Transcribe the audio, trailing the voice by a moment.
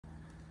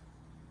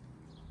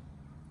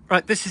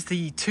Right, this is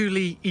the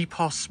Thule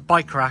Epos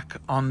bike rack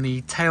on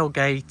the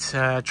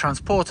tailgate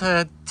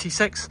Transporter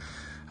T6.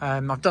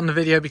 I've done the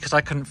video because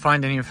I couldn't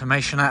find any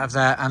information out of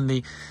there, and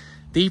the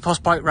Epos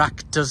bike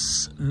rack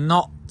does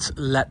not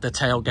let the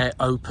tailgate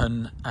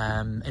open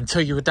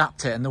until you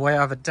adapt it. And the way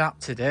I've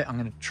adapted it, I'm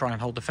going to try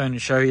and hold the phone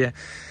and show you.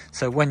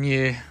 So when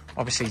you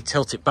obviously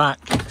tilt it back,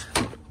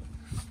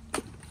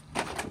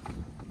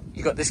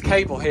 you've got this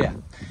cable here.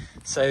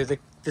 So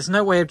there's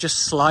no way of just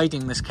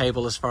sliding this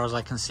cable as far as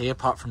I can see,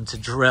 apart from to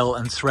drill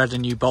and thread a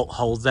new bolt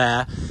hole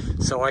there.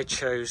 So I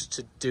chose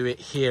to do it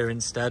here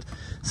instead.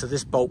 So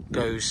this bolt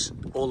goes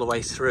all the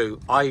way through.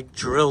 I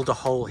drilled a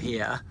hole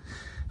here,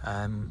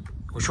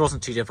 which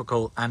wasn't too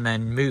difficult, and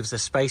then moved the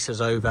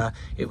spacers over.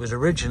 It was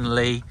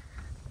originally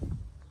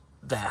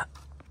there.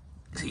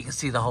 So you can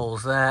see the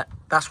holes there.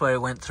 That's where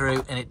it went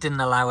through, and it didn't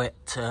allow it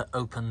to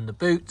open the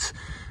boot.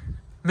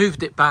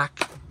 Moved it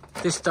back.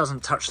 This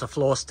doesn't touch the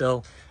floor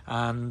still,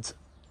 and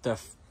the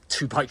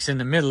two bikes in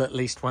the middle at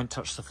least won't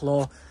touch the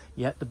floor.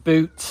 Yet the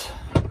boot,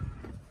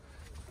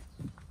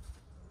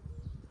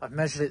 I've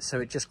measured it so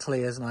it just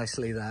clears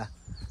nicely there.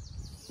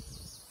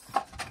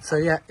 So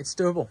yeah, it's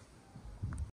doable.